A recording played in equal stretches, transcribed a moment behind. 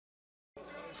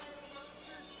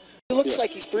It looks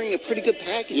like he's bringing a pretty good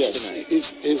package tonight.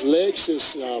 His legs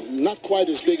is not quite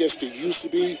as big as they used to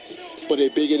be, but they're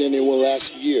bigger than they were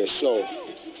last year. So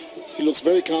he looks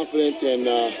very confident, and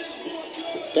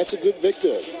that's a good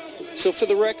victor. So for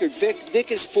the record,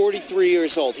 Vic is 43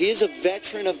 years old. He is a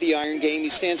veteran of the Iron Game. He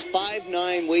stands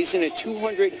 5'9", weighs in at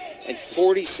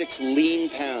 246 lean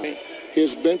pounds.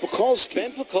 Here's Ben Pekulski.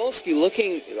 Ben Pekulski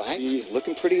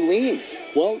looking pretty lean.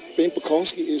 Well, Ben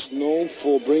Pekulski is known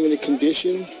for bringing the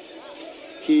condition.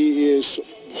 He is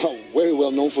very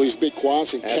well known for his big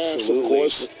quads and calves, of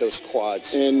course. Look at those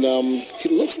quads. And he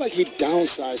looks like he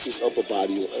downsized his upper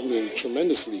body,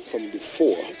 tremendously from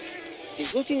before.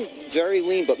 He's looking very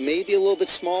lean, but maybe a little bit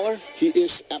smaller. He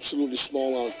is absolutely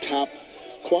small on top.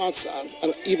 Quads,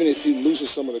 even if he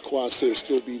loses some of the quads, he'll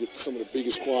still be some of the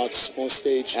biggest quads on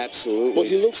stage. Absolutely. But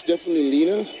he looks definitely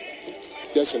leaner.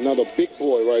 That's another big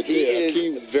boy right there. He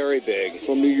is very big.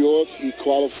 From New York, he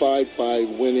qualified by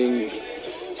winning,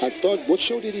 I thought, what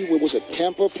show did he win? Was it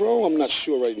Tampa Pro? I'm not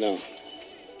sure right now.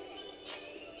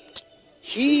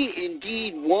 He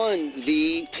indeed won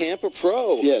the Tampa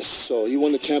Pro. Yes, so he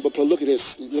won the Tampa Pro. Look at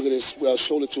his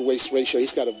shoulder to waist ratio.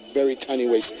 He's got a very tiny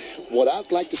waist. What I'd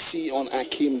like to see on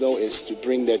Akeem though is to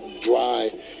bring that dry,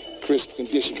 crisp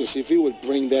condition. Because if he would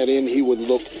bring that in, he would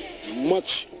look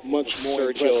much more Sergio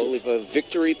impressive. Oliva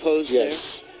victory pose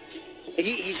yes. there.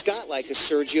 He's got like a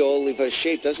Sergio Oliva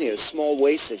shape, doesn't he? A small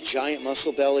waist, the giant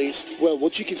muscle bellies. Well,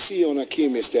 what you can see on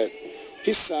Akeem is that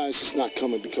his size is not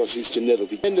coming because he's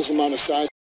genetically. Tremendous amount of size.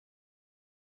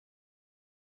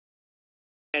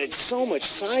 Added so much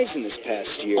size in this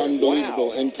past year. Unbelievable.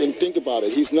 Wow. And think about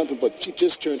it. He's nothing but, he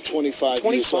just turned 25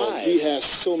 years old. He has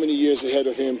so many years ahead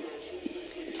of him.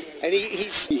 And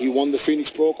he won the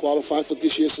Phoenix Pro, qualified for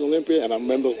this year's Olympia, and I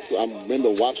remember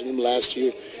watching him last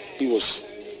year. He was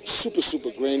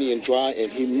super grainy and dry,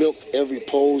 and he milked every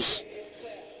pose.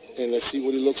 And let's see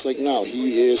what he looks like now.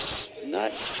 He is not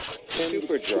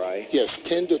super dry. Yes,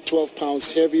 10 to 12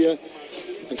 pounds heavier,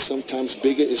 and sometimes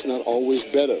bigger is not always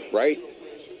better. Right.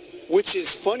 Which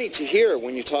is funny to hear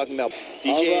when you're talking about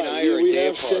DJ and I here are a we day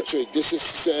have apart. Cedric. This is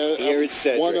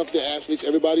Cedric. one of the athletes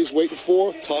everybody's waiting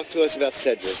for. Talk to us about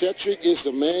Cedric. Cedric is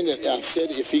the man that I've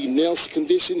said if he nails the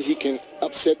condition, he can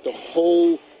upset the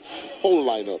whole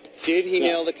lineup. Did he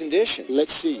nail the condition?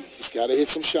 Let's see. He's got to hit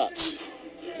some shots.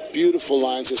 Beautiful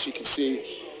lines, as you can see.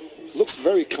 Looks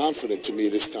very confident to me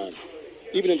this time.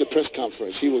 Even in the press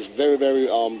conference, he was very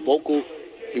vocal.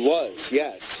 He was,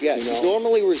 yes. You know, he's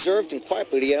normally reserved and quiet,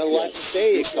 but he had a lot to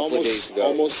say a couple of days ago.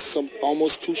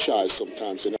 Almost too shy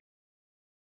sometimes. You know?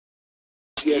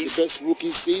 He had the best rookie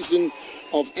season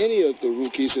of any of the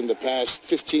rookies in the past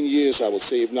 15 years, I would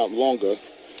say, if not longer.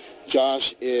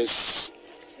 Josh is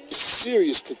a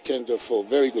serious contender for a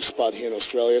very good spot here in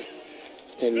Australia.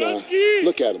 And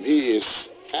look at him. He is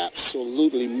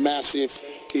absolutely massive.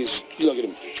 Look at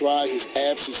him, dry, his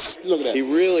abs, look at that. He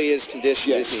really is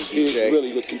conditioned, yes, isn't he, DJ? He is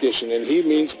really good condition, and he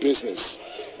means business.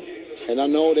 And I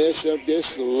know there's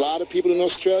a lot of people in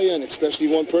Australia, and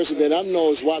especially one person that I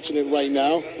know is watching it right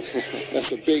now.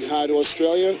 That's a big hi to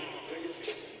Australia.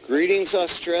 Greetings,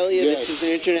 Australia. Yes. This is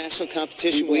an international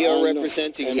competition we are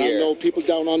representing here. And I know people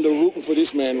down under rooting for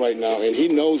this man right now, and he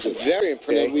knows it. Very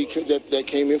impressive. That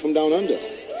came in from down under.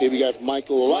 Here we got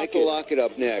Michael Lockett. Michael Lockett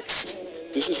up next.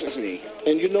 This is,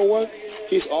 and you know what?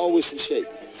 He's always in shape.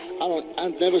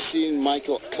 I've never seen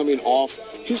Michael coming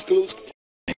off. His glutes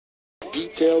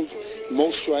detailed,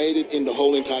 most striated in the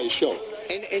whole entire show.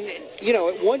 And you know,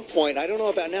 at one point, I don't know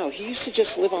about now, he used to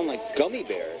just live on like gummy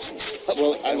bears and stuff.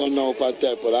 Well, like I that. don't know about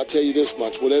that, but I'll tell you this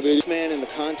much: whatever it is, man in the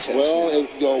contest. well, and,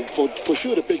 you know, for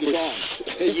sure the biggest arms.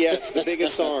 Yes, the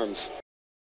biggest arms.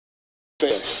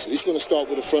 Fast. He's going to start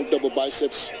with a front double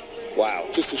biceps. Wow.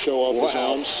 Just to show off his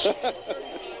arms.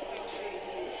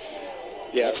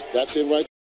 Yeah. That's it right.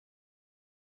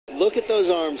 Look at those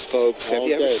arms, folks. Have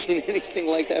you ever seen anything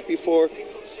like that before?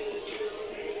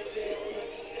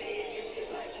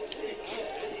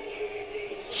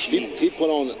 He put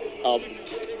on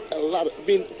a lot of,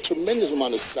 tremendous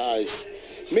amount of size.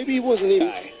 Maybe he wasn't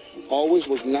even, always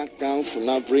was knocked down for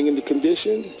not bringing the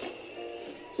condition.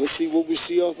 Let's see what we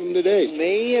see off him today.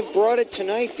 May have brought it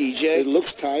tonight, DJ. It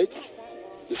looks tight.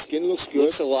 The skin looks good.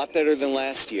 Looks a lot better than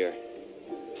last year.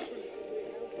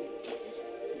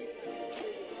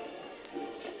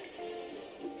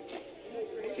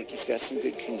 I think he's got some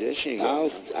good conditioning. I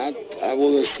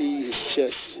want to see his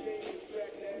chest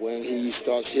when he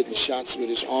starts hitting shots with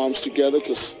his arms together,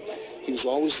 because he was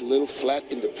always a little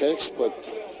flat in the pecs, but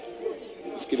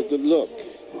let's get a good look.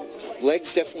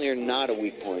 Legs definitely are not a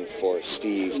weak point for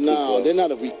Steve. No, they're not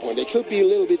a weak point. They could be a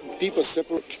little bit deeper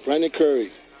separate. Brandon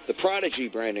Curry. The prodigy,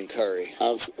 Brandon Curry.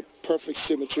 Perfect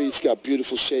symmetry. He's got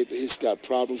beautiful shape. He's got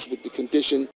problems with the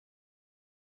condition.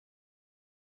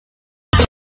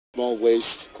 Small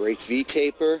waist. Great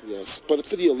V-taper. Yes, but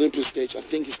for the Olympia stage, I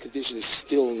think his condition is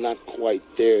still not quite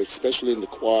there, especially in the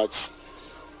quads.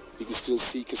 You can still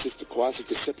see, because if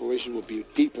the separation would be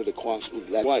deeper, the quads would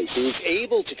lag twice. He was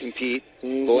able to compete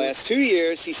the last 2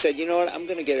 years. He said, you know what, I'm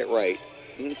going to get it right.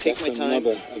 I'm going to take my time.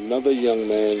 Another young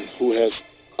man who has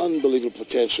unbelievable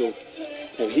potential,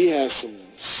 and he has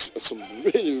some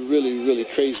really, really, really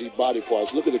crazy body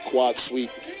parts. Look at the quad sweep.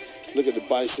 Look at the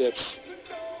biceps.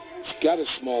 He's got a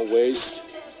small waist.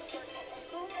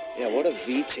 Yeah, what a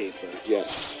V-taper.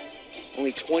 Yes.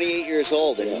 Only 28 years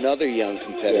old, and another young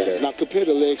competitor. Yeah. Now compare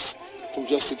the legs from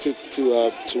Justin to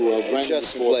Brandon.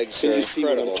 Justin's before. legs Can are you see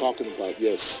incredible. what I'm talking about?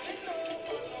 Yes.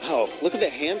 Oh, look at the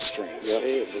hamstrings, Yep.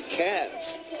 the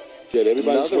calves. That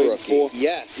everybody's Another waiting rookie. for.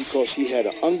 Yes. Because he had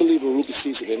an unbelievable rookie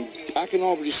season, and I can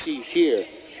already see here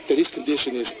that his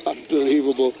condition is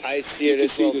unbelievable. I see it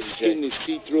as well. well, You can see the skin is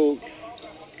see-through.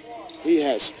 He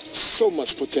has so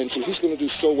much potential. He's going to do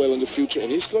so well in the future,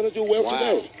 and he's going to do well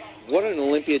today. What an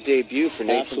Olympia debut for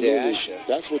Nathan Deasha.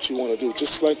 That's what you want to do.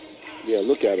 Just like, yeah,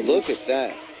 look at him. Look at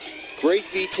that. Great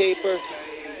V-taper,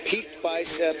 peaked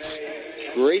biceps,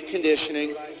 great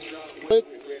conditioning.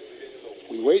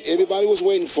 We wait. Everybody was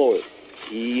waiting for it.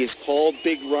 He is called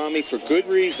Big Ramy for good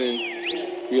reason.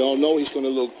 We all know he's going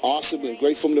to look awesome and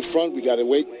great from the front. We got to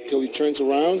wait till he turns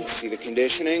around. See the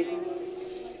conditioning?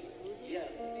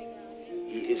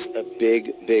 He is a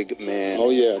big, big man. Oh,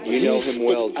 yeah. You know him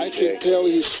well, DJ. I can tell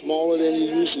he's smaller than he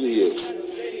usually is.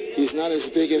 He's not as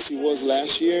big as he was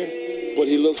last year, but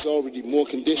he looks already more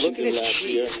conditioned than last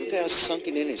year. Look at his cheeks. Look at how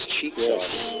sunken in his cheeks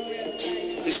Yes.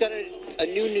 are. He's got a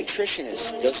new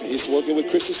nutritionist, doesn't he? He's working with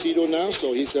Chris Aceto now,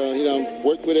 so he's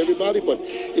worked with everybody. But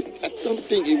I don't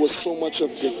think it was so much of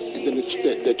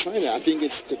the trainer. I think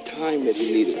it's the time that he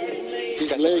needed.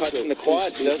 His legs in the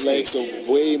quads, his legs are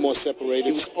way more separated.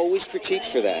 He was always critiqued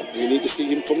for that. You need to see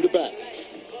him from the back.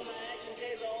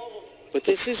 But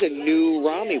this is a new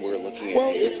Ramy we're looking at.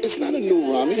 Well, it's not a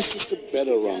new Ramy. It's just a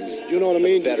better Ramy. You know what I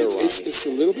mean? Better Ramy. It's a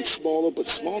little bit smaller, but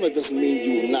smaller doesn't mean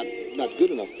you're not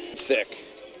good enough. Thick.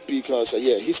 Because,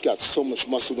 yeah, he's got so much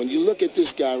muscle. When you look at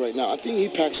this guy right now, I think he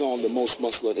packs on the most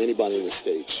muscle of anybody in the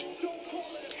stage.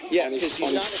 Yeah, because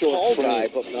he's not a tall guy,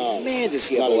 but man, does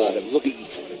he have a lot of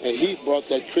beef. And he brought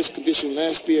that crisp condition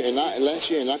last year, and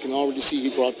I can already see he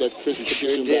brought that crisp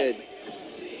condition back.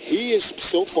 He is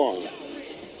so far,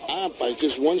 by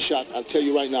just one shot, I'll tell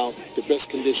you right now, the best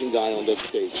conditioned guy on that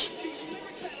stage.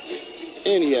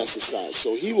 And he has the size,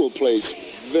 so he will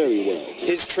place very well.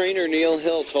 His trainer, Neil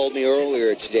Hill, told me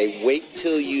earlier today, wait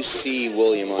till you see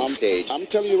William on stage. I'm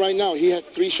telling you right now, he had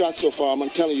 3 shots so far. I'm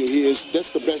telling you,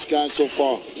 that's the best guy so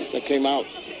far that came out.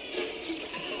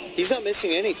 He's not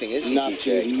missing anything, is he,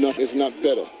 DJ? If not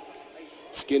better.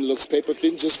 Skin looks paper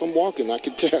thin just from walking, I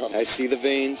can tell. I see the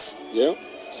veins. Yeah.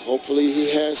 Hopefully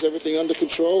he has everything under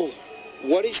control.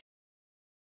 What is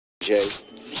Jay?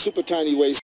 Super tiny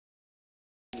waist.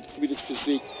 With his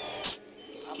physique.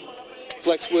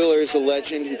 Flex Wheeler is a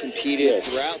legend who competed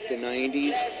throughout the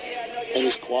 90s. And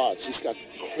his quads. He's got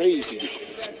crazy,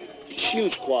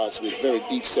 huge quads with very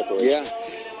deep separations.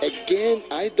 Yeah. Again,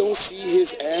 I don't see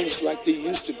his abs like they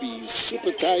used to be.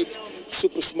 Super tight,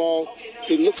 super small.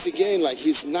 It looks again like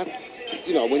he's not,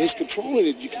 when he's controlling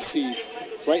it, you can see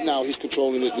right now he's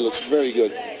controlling it. It looks very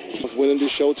good. He's winning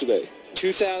this show today.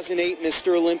 2008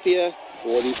 Mr. Olympia.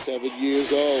 47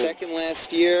 years old. Second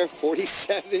last year,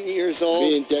 47 years old.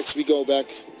 Me and Dex, we go back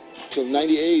till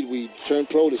 98. We turned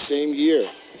pro the same year.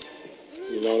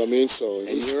 You know what I mean? So and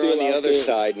he's you're still on the out other there.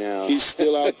 Side now. He's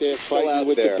still out there fighting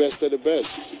with the best of the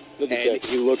best. Look at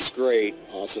Dex. He looks great.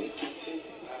 Awesome.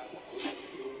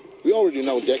 We already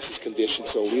know Dex's condition,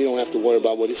 so we don't have to worry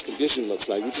about what his condition looks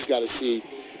like. We just got to see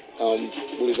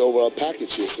what his overall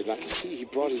package is. And I can see he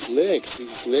brought his legs.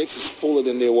 His legs is fuller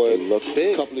than they were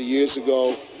a couple of years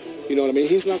ago. You know what I mean?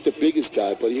 He's not the biggest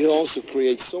guy, but he also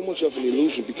creates so much of an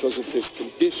illusion because of his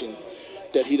condition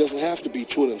that he doesn't have to be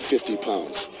 250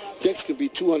 pounds. Dex can be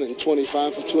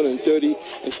 225 or 230.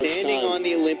 And standing on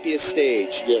the Olympia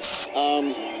stage. Yes.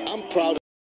 I'm proud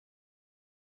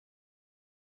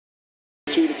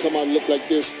to come out and look like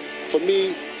this. For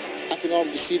me, I can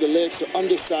already see the legs are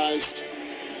undersized.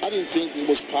 I didn't think it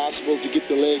was possible to get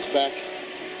the legs back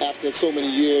after so many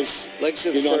years. Legs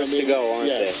are the first to go, aren't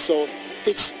they? So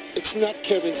it's not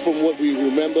Kevin from what we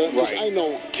remember. Right. I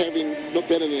know Kevin no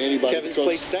better than anybody. Kevin's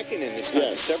placed second in this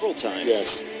contest several times.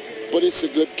 Yes. But it's a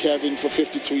good Kevin for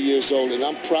 52 years old, and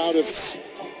I'm proud of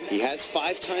He has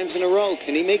 5 times in a row.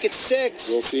 Can he make it 6?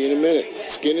 We'll see in a minute.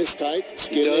 Skin is tight.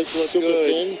 Skin is super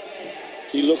good. thin.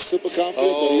 He looks super confident,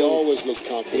 but he always looks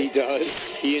confident. He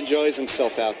does. He enjoys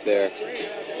himself out there.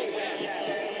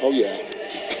 Oh, yeah.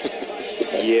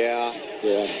 Yeah.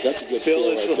 Yeah, that's a good Phil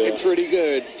feel is right looking there. pretty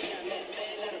good.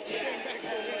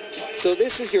 So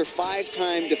this is your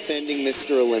 5-time defending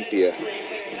Mr. Olympia.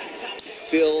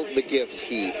 Phil the Gift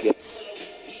Heath. Yes.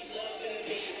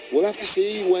 We'll have to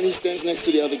see when he stands next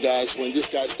to the other guys. When this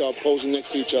guy start posing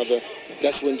next to each other,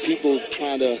 that's when people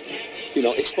try to, you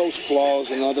know, expose flaws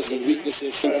and others and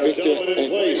weaknesses. And Victor,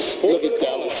 and look at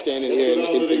Dallas standing here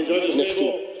next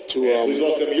to please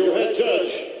welcome your head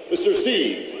judge, Mr.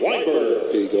 Steve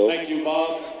Weinberger. There you go. Thank you,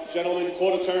 Bob. Gentlemen,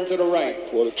 quarter turn to the right.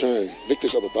 Quarter turn.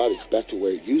 Victor's upper body's back to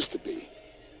where it used to be.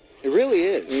 It really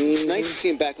is. It's nice to see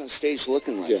him back on stage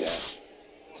looking like that.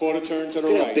 Quarter turn to the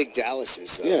Look at right. how big Dallas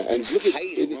is, though. Yeah, and His look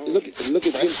height at alone look is at him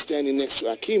impressive. standing next to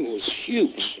Akeem, who is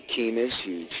huge. Akeem is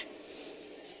huge.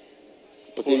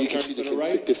 But then you can Quarter see turn to the the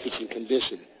right. difference in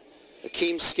condition.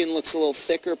 Akeem's skin looks a little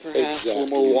thicker, perhaps, Exactly. a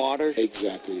little more water.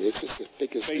 Exactly. It's just a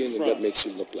thicker skin, and front. that makes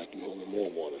you look like you're holding more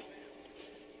water.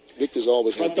 Victor's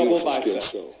always had Front double beautiful skin,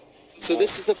 bicep. So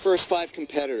this is the first 5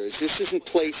 competitors. This isn't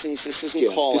placings. This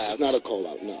isn't call-outs. this is not a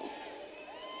call-out, no.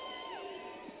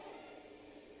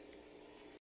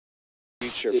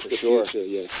 Future, It's for the sure. future,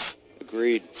 yes.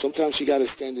 Agreed. Sometimes you got to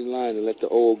stand in line and let the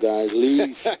old guys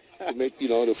leave to make, you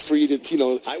know, to free the, you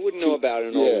know. I wouldn't know about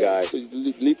an old guy. So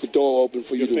you leave the door open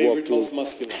for Your you to walk favorite, through. most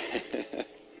muscular.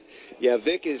 Yeah,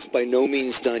 Vic is by no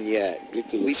means done yet.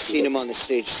 Victor We've looks seen good. him on the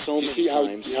stage so You many see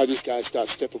times. how this guy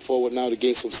starts stepping forward now to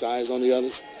gain some size on the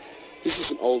others? This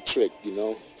is an old trick, you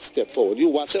know, step forward.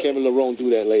 You'll watch Kevin Lerone do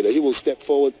that later. He will step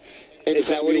forward. Is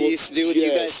that what he used to do with you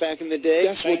guys back in the day?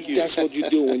 That's what you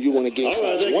do when you want to gain All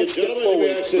right, size. thank One you, step gentlemen. forward You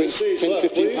may exit brings stage 10, left,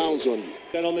 15 please. pounds on you.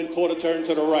 Gentlemen, quarter turn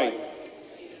to the right.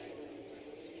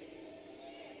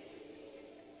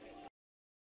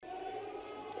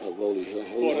 Rolly,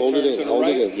 Quarter hold turn it to in, the hold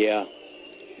right. it in. Yeah.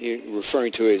 You're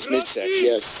referring to his midsection.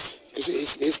 Yes,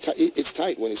 because it's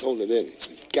tight when he's holding it in.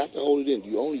 So you've got to hold it in.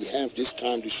 You only have this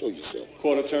time to show yourself.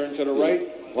 Quarter turn to the right.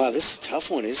 Wow, this is a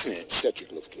tough one, isn't it?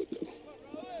 Cedric looks good, though.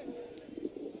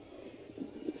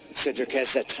 Cedric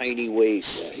has that tiny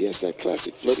waist. Yeah, he has that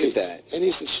classic Look physique. at that. And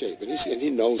he's in shape, and he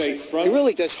knows Face it. front. It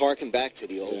really does harken back to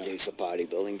the old Yeah. days of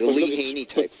bodybuilding, the But Lee look at- Haney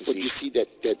type but you physique. see that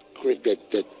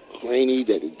grainy,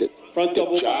 Front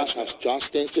double Josh, bicep. how Josh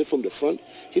stands there from the front.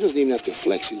 He doesn't even have to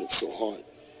flex. He looks so hard.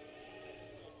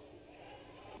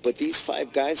 But these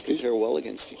 5 guys compare well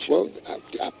against each other.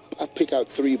 Well, I pick out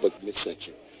 3, but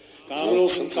midsection.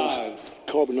 Abdominals and sometimes thighs.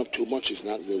 Carving up too much is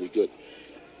not really good.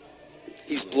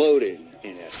 He's bloated,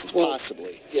 in essence, Well,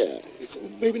 possibly. Yeah, it's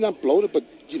maybe not bloated, but,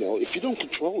 you know, if you don't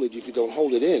control it, if you don't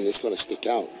hold it in, it's going to stick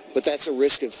out. But that's a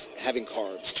risk of having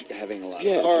carbs, having a lot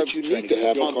Yeah, of carbs. but you trying need to get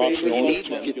have the pump. carbs in You order need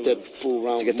to them get that full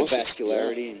round to get the muscle.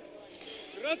 vascularity.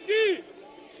 Yeah.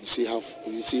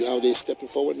 You see how they're stepping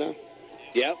forward now?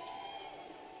 Yep.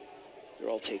 They're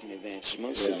all taking advantage,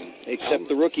 most of Yeah. them, except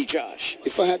the rookie Josh.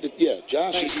 If I had to,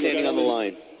 Josh. He's standing on the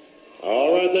line.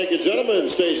 All right, thank you, gentlemen.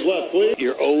 Stage left, please.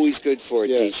 You're always good for it,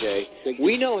 Yes. DJ.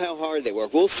 We know how hard they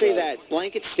work. We'll say that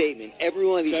blanket statement. Every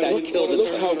one of these guys killed Look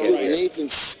themselves how to get good here. Nathan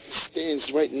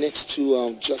stands right next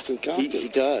to Justin Compton. He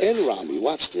does. And Rami.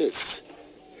 Watch this.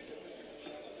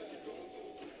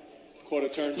 Quarter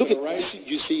turn to Look the at right.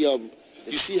 you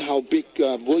see how big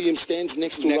William stands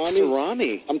next to Next Rami? to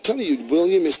Rami. I'm telling you,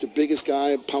 William is the biggest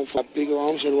guy, pound for bigger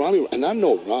arms than Rami. And I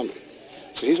know Rami.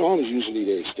 So his arms usually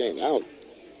they stand out.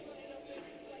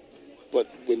 But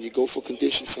when you go for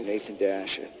conditions, Nathan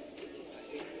Dasher.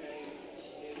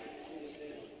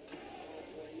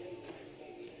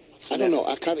 I don't know.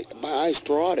 My eyes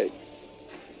brought it.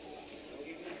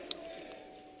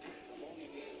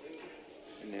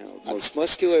 Now, most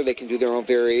muscular, they can do their own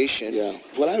variation. Yeah.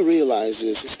 What I realize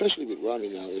is, especially with Rami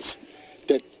now, is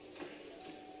that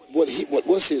what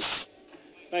was his.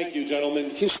 Thank you, gentlemen.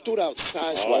 He stood out All right,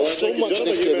 size-wise so thank you, much gentlemen.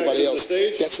 next to You may everybody exit else. the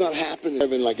stage. That's not happening.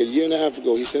 Evan, like a year and a half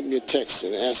ago, he sent me a text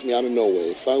and asked me out of nowhere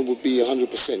if I would be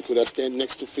 100%. Could I stand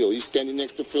next to Phil? He's standing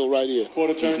next to Phil right here.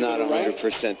 Quarter turn He's to not the right.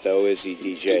 100% though, is he,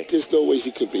 DJ? There's no way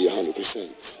he could be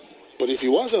 100%. But if he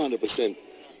was 100%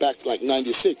 back like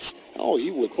 96,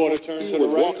 he would Quarter turn to the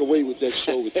walk right. away with that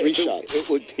show with 3 shots.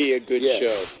 It would be a good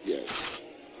show. Yes.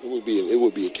 It would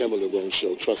be a Kevin Lerone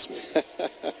show, trust me.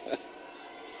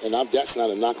 And that's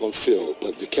not a knock on Phil,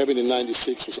 but the Kevin in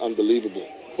 96 was unbelievable.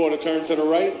 Quarter turn to the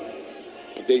right.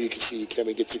 But there you can see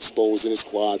Kevin gets exposed in his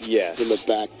quads, Yes. in the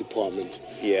back department.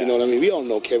 Yeah. You know what I mean? We all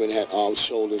know Kevin had arms,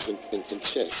 shoulders, and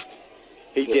chest.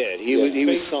 He did. He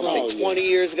was something. 20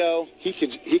 years ago. He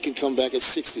can come back at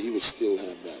 60. He would still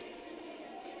have that.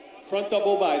 Front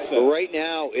double bicep. But right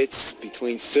now, it's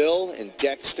between Phil and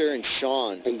Dexter and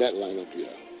Shawn. And that lineup, yeah.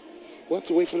 We'll have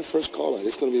to wait for the first call-out.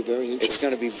 It's going to be very interesting. It's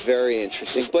going to be very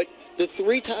interesting. But the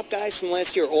three top guys from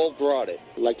last year all brought it.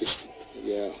 Like this,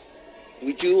 yeah.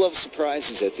 We do love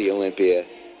surprises at the Olympia.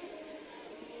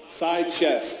 Side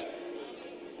chest.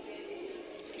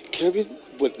 Kevin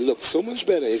would look so much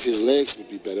better if his legs would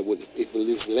be better. If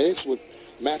his legs would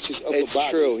match his upper body. It's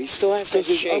true. He still has that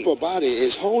shape. His upper body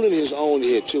is holding his own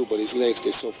here too, but his legs,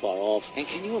 they're so far off. And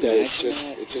can you imagine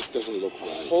it just doesn't look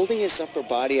right. Holding his upper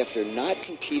body after not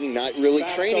competing, not really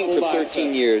training for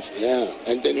 13 years. Yeah,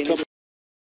 and then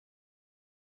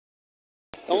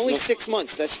only 6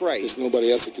 months, that's right. There's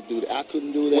nobody else that could do that. I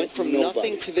couldn't do that. Went from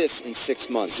nothing to this in 6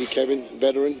 months. See, Kevin,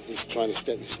 veteran, he's trying to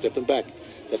stepping back.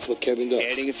 That's what Kevin does.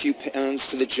 Adding a few pounds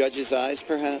to the judge's eyes,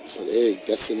 perhaps. But hey,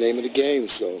 that's the name of the game,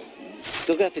 so.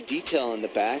 Still got the detail in the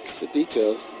back. It's the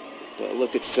detail. But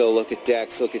look at Phil, look at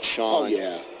Dex, look at Shawn. Oh,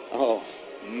 yeah. Oh,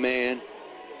 man.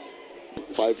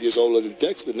 5 years older than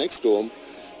Dexter next to him,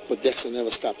 but Dexter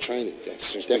never stopped training.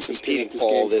 Dexter's been competing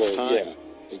all this time. Yeah,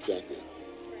 exactly.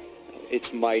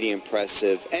 It's mighty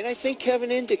impressive. And I think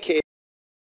Kevin indicated.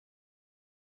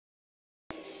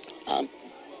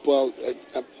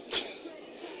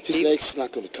 His leg's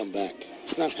not going to come back.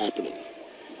 It's not happening.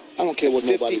 I don't care what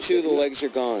nobody says. 52, the legs are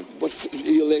gone. But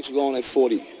your legs are gone at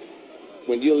 40.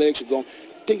 When your legs are gone,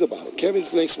 think about it.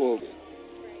 Kevin's legs were.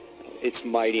 It's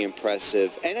mighty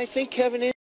impressive. And I think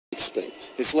Kevin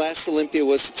expect. His last Olympia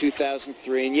was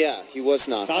 2003, and yeah, he was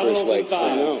knocked for his legs.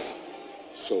 I know.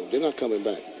 So they're not coming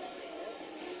back.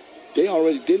 They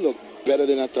already did look better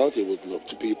than I thought they would look,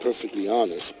 to be perfectly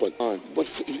honest. But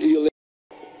your legs.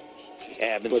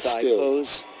 Ab and thigh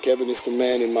pose. Kevin is the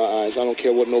man in my eyes. I don't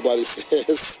care what nobody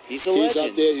says. He's a legend. He's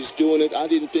out there. He's doing it. I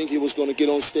didn't think he was going to get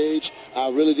on stage. I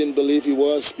really didn't believe he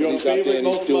was. But he's out there and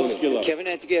he's doing it. Kevin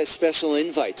had to get a special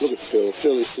invite. Look at Phil.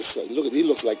 Phil is just like, look at, he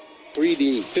looks like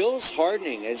 3D. Phil's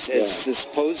hardening as this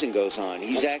posing goes on.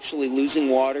 He's actually losing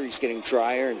water. He's getting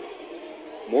drier and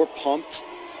more pumped.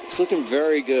 He's looking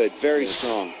very good, very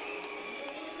strong.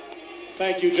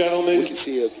 Thank you, gentlemen.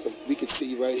 We can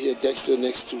see right here Dexter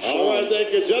next to Shawn. All right,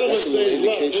 thank you, gentlemen. That's a little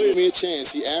indication. Give me a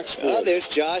chance. He asked for it. There's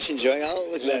Josh enjoying. Oh,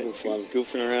 look at that.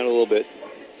 Goofing around a little bit.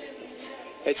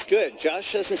 It's good.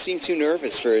 Josh doesn't seem too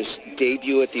nervous for his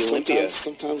debut at the Olympia.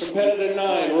 Sometimes. Competitor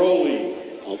 9, Rolly.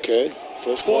 Okay.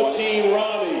 First call. 14,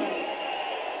 Ronnie.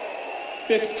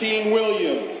 15,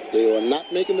 William. They are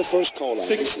not making the first call out.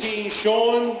 16,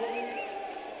 Shawn.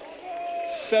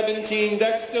 17,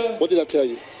 Dexter. What did I tell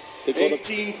you?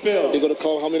 18, Phil. They're going to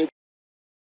call how many?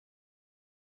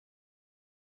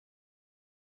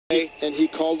 And he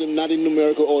called them not in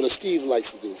numerical order. Steve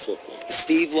likes to do so.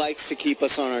 Steve likes to keep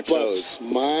us on our toes.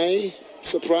 But my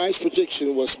surprise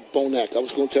prediction was Bonac. I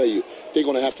was going to tell you, they're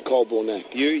going to have to call Bonac.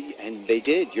 And they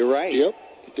did. You're right. Yep.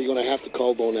 They're going to have to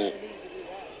call Bonac.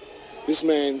 This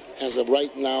man has a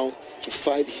right now to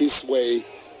fight his way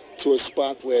to a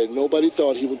spot where nobody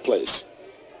thought he would place.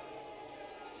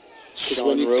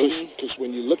 Because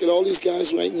when you look at all these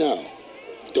guys right now,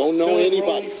 don't know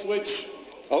anybody.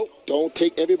 Don't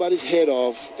take everybody's head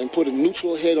off and put a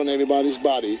neutral head on everybody's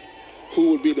body.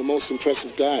 Who would be the most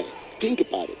impressive guy? Think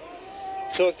about it.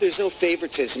 So if there's no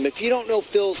favoritism, if you don't know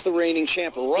Phil's the reigning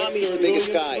champ or Rami's the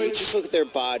biggest guy, you just look at their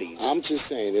bodies. I'm just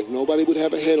saying, if nobody would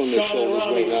have a head on their shoulders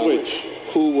right now,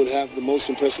 who would have the most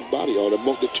impressive body or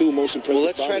the two most impressive Well,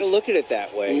 let's bodies? try to look at it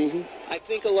that way. I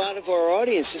think a lot of our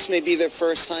audience, this may be their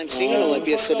first time seeing an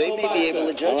Olympia, so they may be able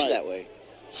to judge that way.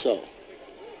 So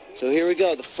here we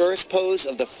go. The first pose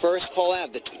of the first call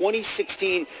out, the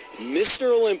 2016 Mr.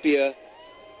 Olympia.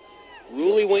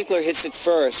 Rooley Winkler hits it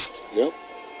first. Yep.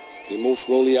 They move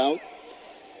Rolly out.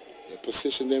 They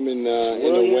position them in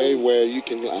a way where you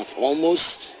can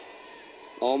almost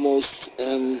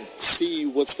see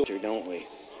what's going on. Don't we?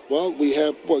 Well, we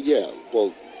have,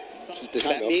 does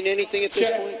that mean anything at this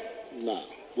point? Nah.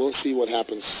 We'll see what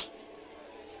happens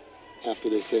after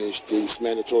they finish these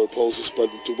mandatory poses. But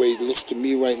the way it looks to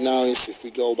me right now is if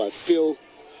we go by Phil,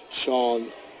 Shawn,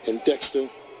 and Dexter,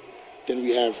 then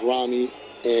we have Rami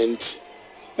and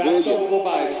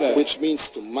William, which means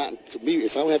to me,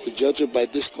 if I have to judge it by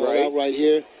this call out right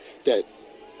here, that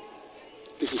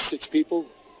this is 6 people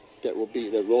that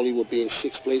Rolly will be in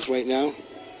 6th place right now.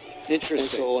 Interesting. And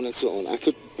so on and so on. I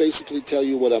could basically tell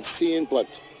you what I'm seeing, but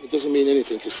it doesn't mean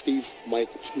anything because Steve might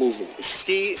move him.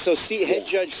 Head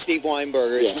judge Steve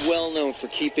Weinberger is well known for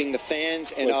keeping the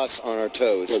fans and us on our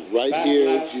toes. But right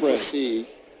here, you can see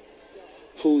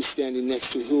who's standing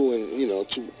next to who, and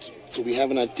so we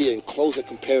have an idea and close a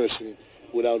comparison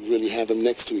without really having them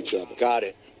next to each other. Got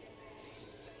it.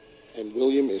 And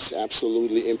William is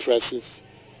absolutely impressive.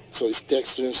 So is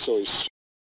Dexter, so is...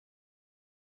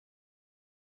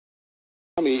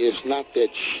 is not that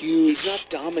huge. He's not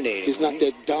dominating. He's not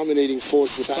that dominating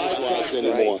force size-wise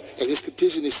anymore. Right. And his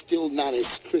condition is still not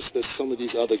as crisp as some of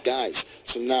these other guys.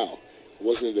 So now,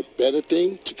 wasn't it a better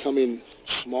thing to come in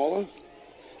smaller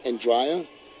and drier?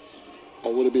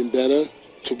 Or would it have been better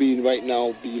to be right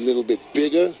now, be a little bit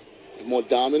bigger and more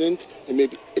dominant? And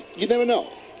maybe, you never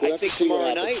know. I think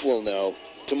tomorrow night we'll know.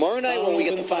 Tomorrow night when we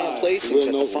get the final placings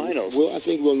at the finals. Well, I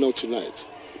think we'll know tonight.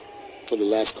 For the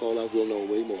last call-out, we'll know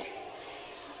way more.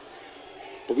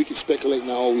 But we can speculate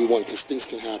now all we want because things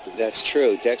can happen. That's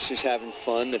true. Dexter's having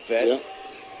fun, the vet. Yeah.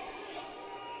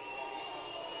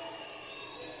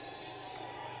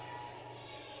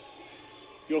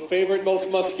 Your favorite, most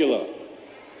muscular?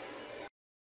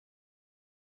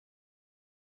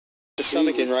 The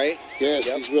stomach in, right? Yes,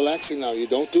 yep. He's relaxing now. You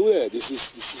don't do that. This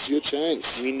is your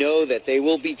chance. We know that they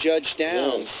will be judged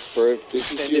down for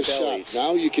this is your bellies. shot.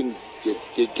 Now you can,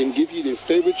 it can give you, they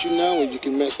favorite you now, and you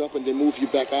can mess up and they move you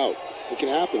back out. It can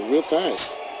happen real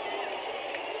fast.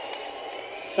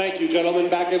 Thank you, gentlemen.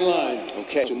 Back in line.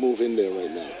 Okay. To move in there right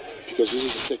now because this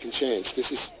is a second chance. This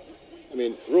is,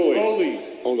 Roy.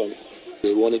 Hold on.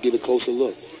 They want to get a closer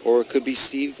look. Or it could be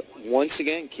Steve once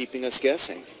again keeping us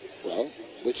guessing. Well,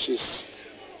 which is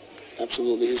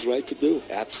absolutely his right to do.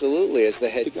 Absolutely, as the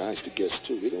head. The guys to guess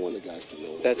too. We don't want the guys to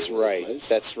know. That's right.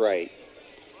 That's right.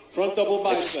 Front double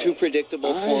bicep. It's too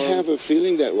predictable for him. I have a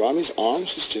feeling that Rami's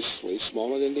arms is just way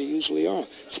smaller than they usually are,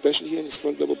 especially here in his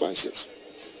front double biceps.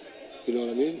 You know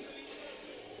what I mean?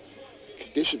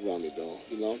 Conditioned Rami though,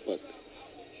 but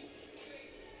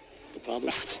the problem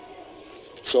is.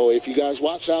 So if you guys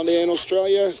watch down there in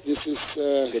Australia, this is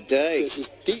good day. This is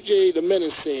DJ the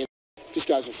Menace saying, these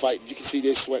guys are fighting. You can see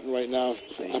they're sweating right now.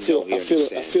 So I feel a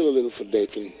little for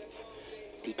Dathan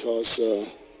because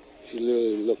he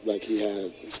literally looked like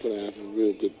he's going to have a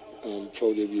real good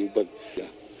pro debut. But yeah,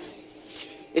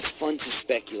 it's fun to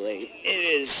speculate.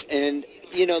 It is, and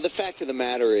the fact of the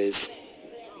matter is,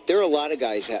 there are a lot of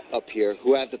guys up here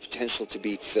who have the potential to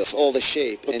beat Phil. All the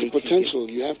shape, but and the potential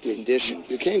you have to condition.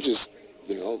 You can't just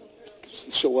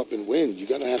show up and win. You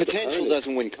got to have potential to earn it.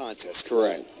 doesn't win contests.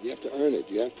 Correct. You have to earn it.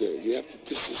 You have to.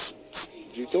 It's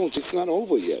not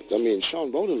over yet.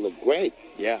 Shawn Rhoden looked great.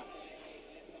 Yeah.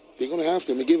 They're going to have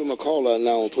to give him a call out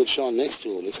now and put Shawn next to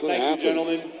him. It's going to happen. Thank you,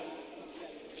 gentlemen.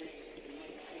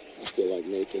 I still like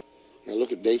Nathan. Now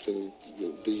look at Nathan,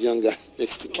 the young guy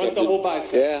next to Kevin. Front double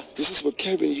bicep. Yeah. This is what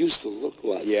Kevin used to look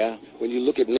like. Yeah. When you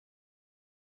look at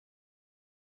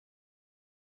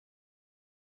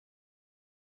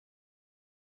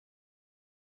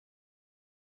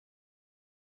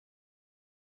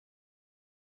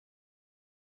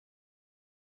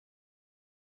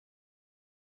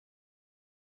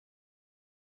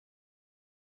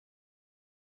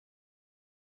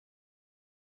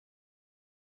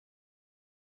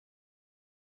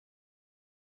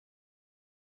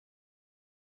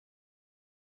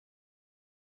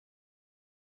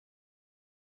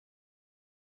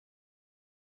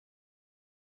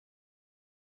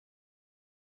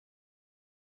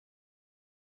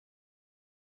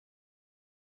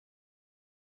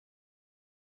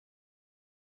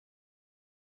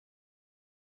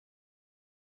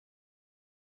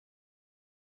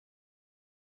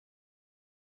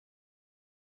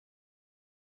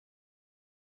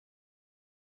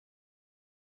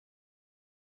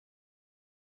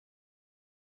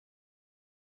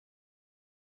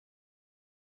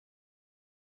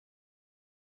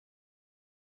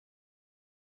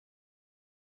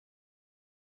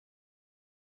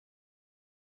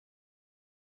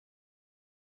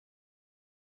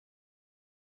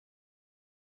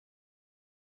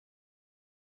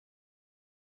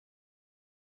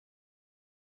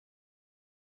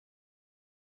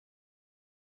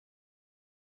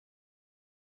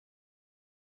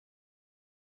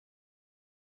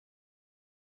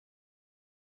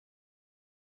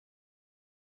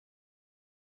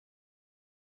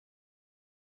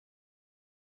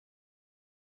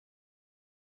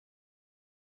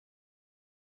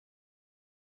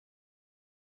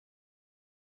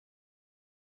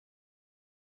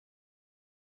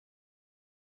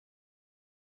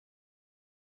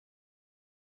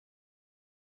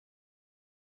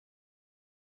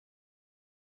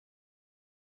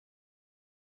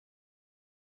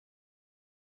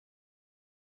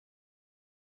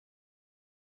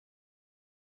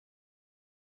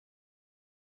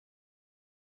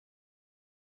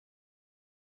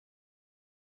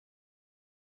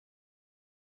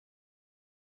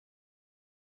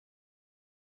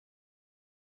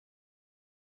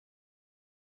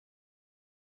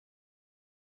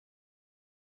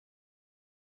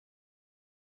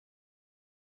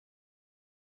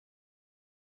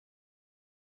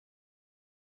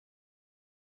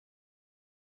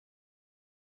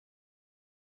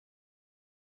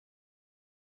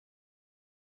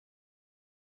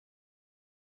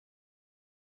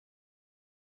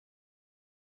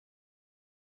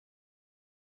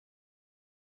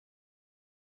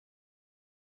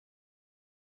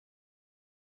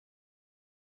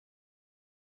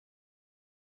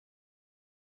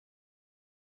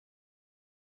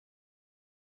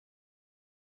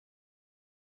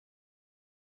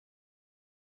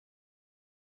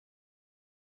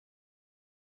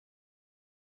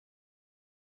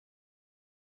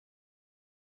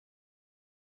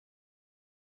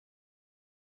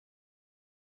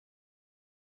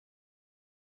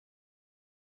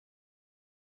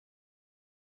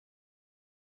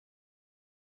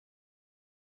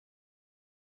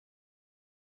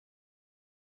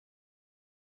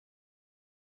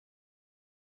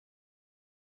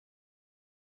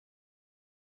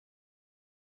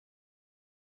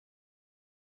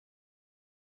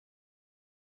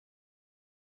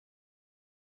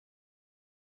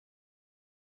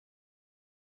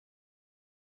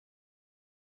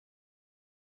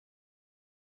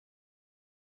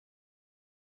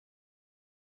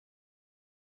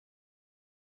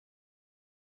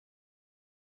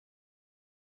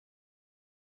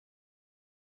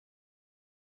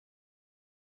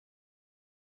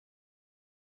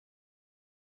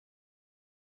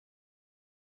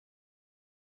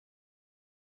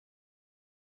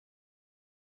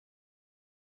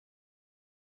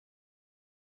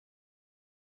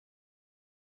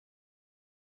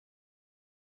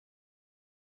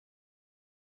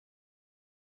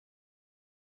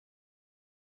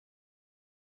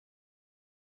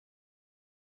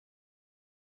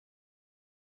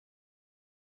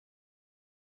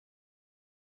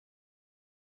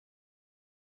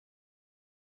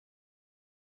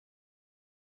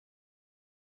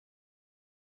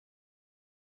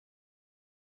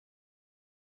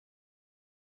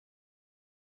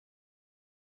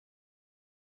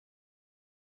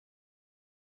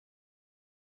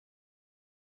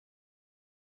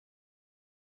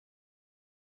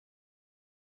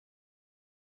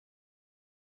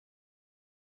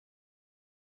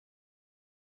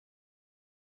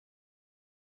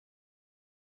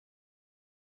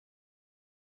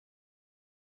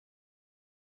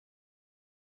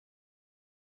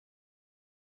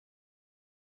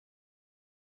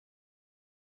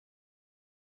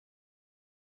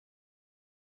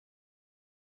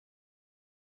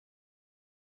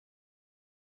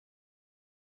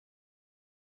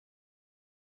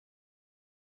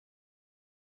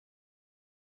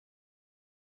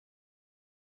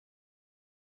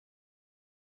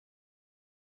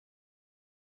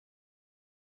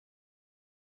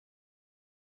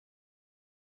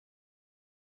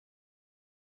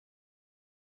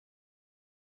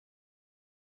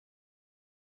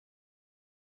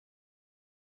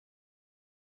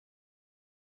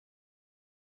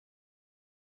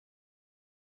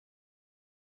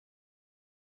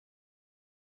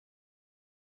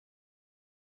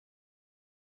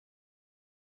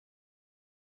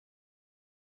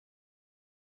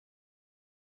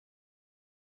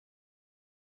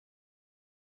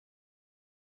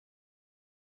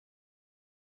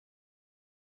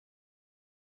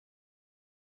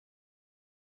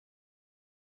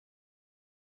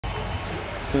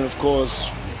And of course,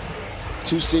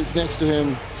 2 seats next to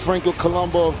him, Franco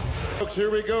Colombo. Folks,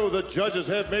 here we go. The judges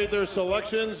have made their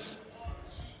selections.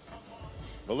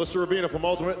 Melissa Rubino from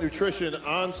Ultimate Nutrition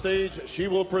on stage. She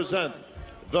will present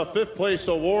the 5th place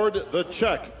award, the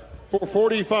check for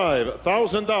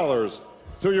 $45,000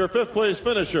 to your 5th place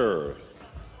finisher,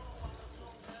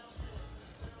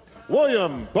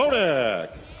 William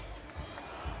Bonac.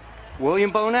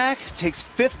 William Bonac takes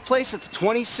 5th place at the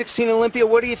 2016 Olympia.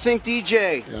 What do you think,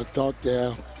 DJ? I thought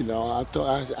I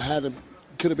thought I had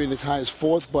could have been as high as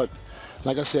 4th, but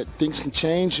like I said, things can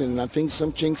change, and I think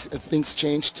some things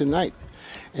change tonight.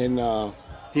 And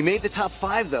he made the top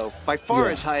 5, though, by far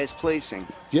his highest placing.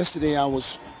 Yesterday, I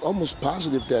was almost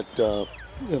positive that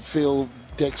Phil,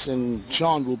 Dex, and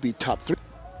Shawn will be top 3.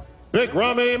 Big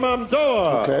Ramy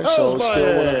Mamdoa. Okay, so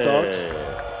still what I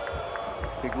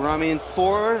thought. Big Ramy in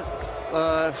 4.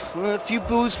 A few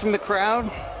boos from the crowd.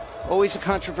 Always a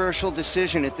controversial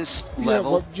decision at this level. Yeah,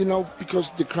 well, you know,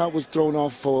 because the crowd was thrown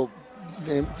off for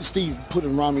Steve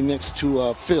putting Ramy next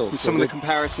to Phil. Some of the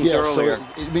comparisons earlier. So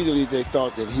immediately they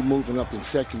thought that he moving up in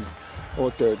 2nd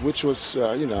or 3rd, which was,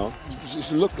 you know,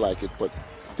 it looked like it. But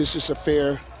this is a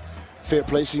fair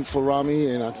placing for Ramy,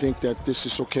 and I think that this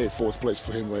is okay, 4th place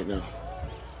for him right now.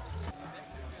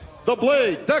 The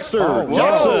Blade, Dexter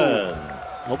Jackson.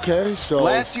 Okay, so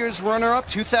last year's runner-up,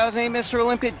 2008 Mr.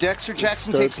 Olympia, Dexter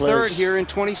Jackson takes 3rd here in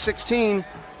 2016.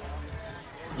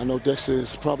 I know Dexter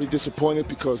is probably disappointed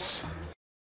because...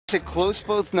 Is it close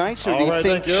both nights, or do you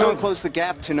think Shawn closed the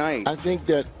gap tonight? I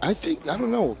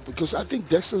don't know, because I think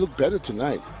Dexter looked better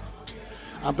tonight.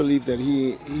 I believe that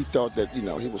he thought that, you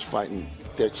know, he was fighting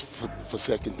Dex for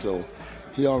 2nd, so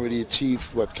he already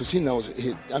achieved what, because he knows,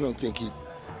 I don't think he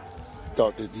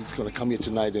thought that he's going to come here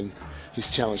tonight and he's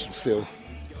challenging Phil.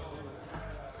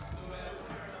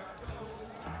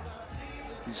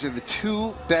 These are the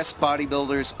 2 best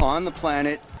bodybuilders on the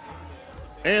planet.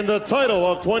 And the title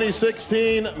of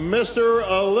 2016 Mr.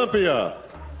 Olympia.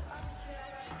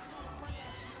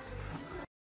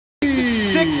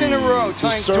 6 in a row,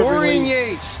 tying Dorian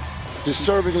Yates.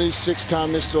 Deservingly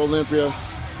 6-time Mr. Olympia.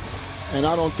 And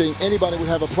I don't think anybody would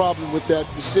have a problem with that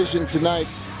decision tonight.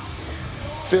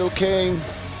 Phil came,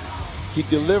 he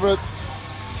delivered,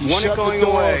 he shut the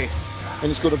door,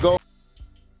 and it's going to go.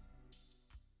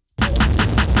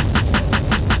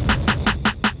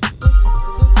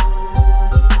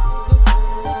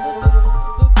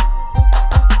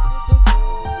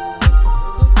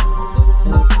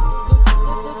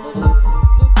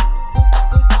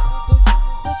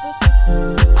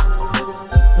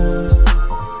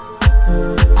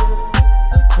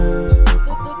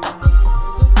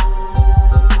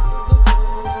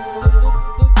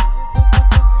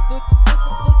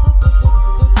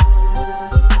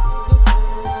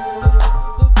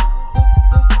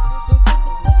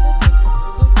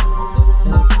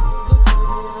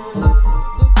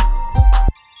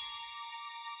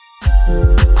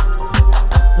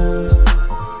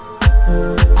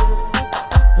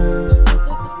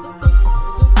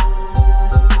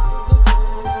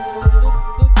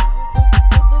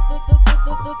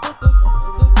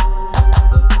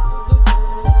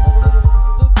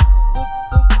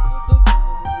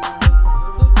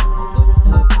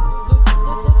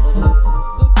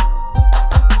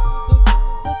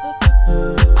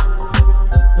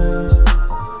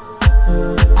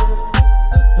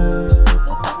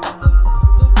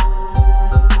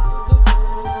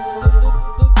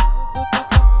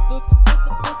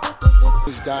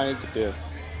 Died there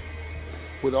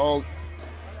with all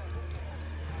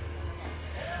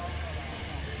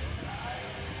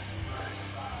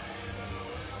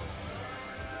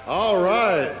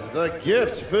right, the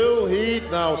gift, Phil Heath,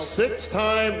 now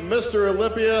 6-time Mr.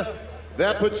 Olympia.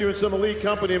 That puts you in some elite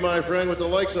company, my friend, with the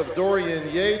likes of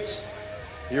Dorian Yates.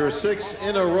 You're 6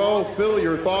 in a row. Phil,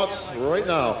 your thoughts right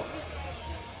now?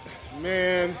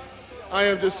 Man, I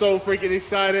am just so freaking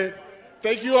excited.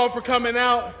 Thank you all for coming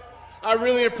out. I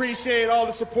really appreciate all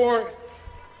the support.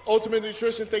 Ultimate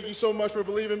Nutrition, thank you so much for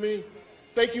believing me.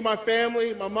 Thank you, my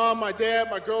family, my mom, my dad,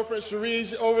 my girlfriend,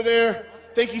 Cherise, over there.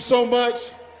 Thank you so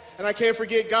much. And I can't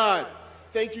forget God.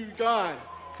 Thank you, God,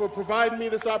 for providing me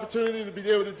this opportunity to be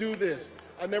able to do this.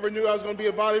 I never knew I was going to be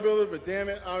a bodybuilder, but damn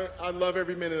it, I love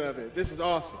every minute of it. This is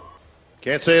awesome.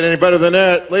 Can't say it any better than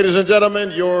that. Ladies and gentlemen,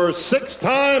 your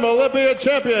 6-time Olympia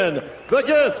champion, the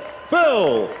gift,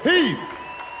 Phil Heath.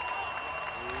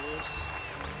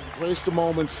 Embrace the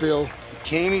moment, Phil. He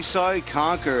came, he saw, he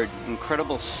conquered.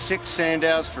 Incredible 6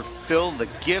 Sandals for Phil, the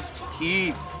gift,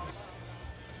 Heath.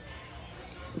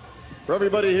 For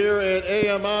everybody here at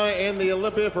AMI and the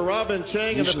Olympia, for Robin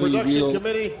Chang and the production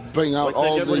committee. Bring out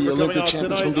all the Olympia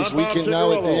champions from this weekend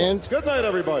now at the end. Good night,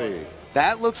 everybody.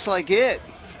 That looks like it.